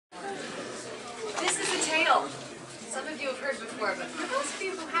tale some of you have heard before, but for those of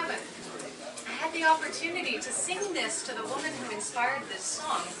you who haven't, I had the opportunity to sing this to the woman who inspired this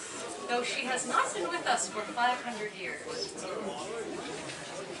song, though she has not been with us for 500 years.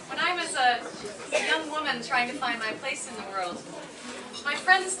 When I was a young woman trying to find my place in the world, my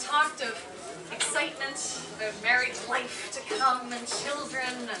friends talked of excitement, of married life to come, and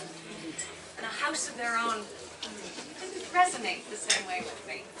children, and a house of their own. It didn't resonate the same way with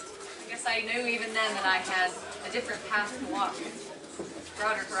me. I guess I knew even then that I had a different path to walk,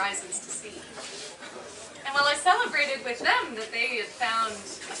 broader horizons to see. And while I celebrated with them that they had found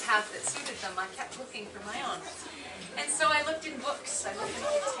a path that suited them, I kept looking for my own. And so I looked in books, I looked in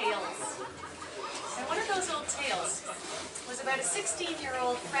old tales. And one of those old tales was about a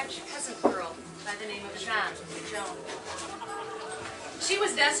 16-year-old French peasant girl by the name of Joan. She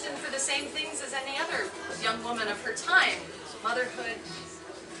was destined for the same things as any other young woman of her time: motherhood,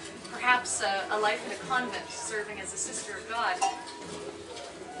 perhaps a life in a convent serving as a sister of God.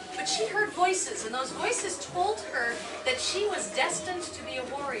 But she heard voices, and those voices told her that she was destined to be a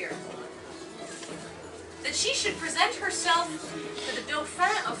warrior. That she should present herself to the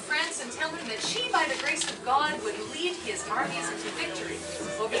Dauphin of France and tell him that she, by the grace of God, would lead his armies into victory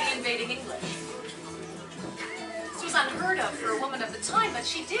over the invading English. This was unheard of for a woman of the time, but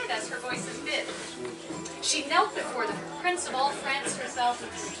she did as her voices bid. She knelt before the Prince of all France herself,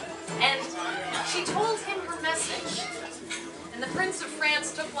 and she told him her message. And the Prince of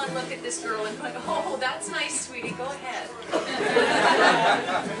France took one look at this girl and went, "Oh, that's nice, sweetie, go ahead."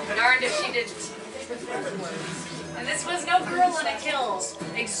 Darned if she didn't. And this was no girl on a hill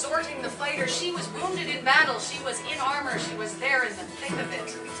exhorting the fighter. She was wounded in battle. She was in armor. She was there in the thick of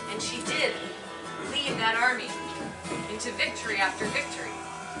it. And she did lead that army into victory after victory.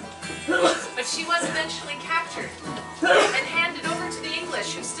 But she was eventually captured and handed over to the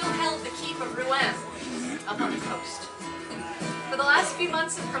English, who still held the keep of Rouen up on the coast. For the last few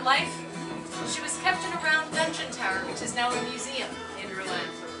months of her life, she was kept in a round dungeon tower, which is now a museum in Rouen.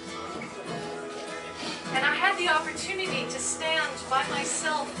 And I had the opportunity to stand by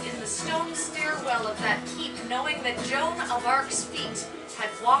myself in the stone stairwell of that keep, knowing that Joan of Arc's feet had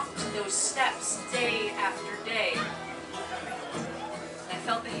walked those steps day after day. And I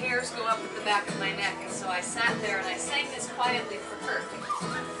felt the hairs go up at the back of my neck, and so I sat there and I sang this quietly for her,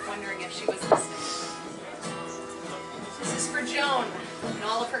 wondering if she was listening. This is for Joan and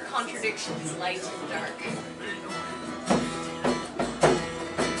all of her contradictions, light and dark.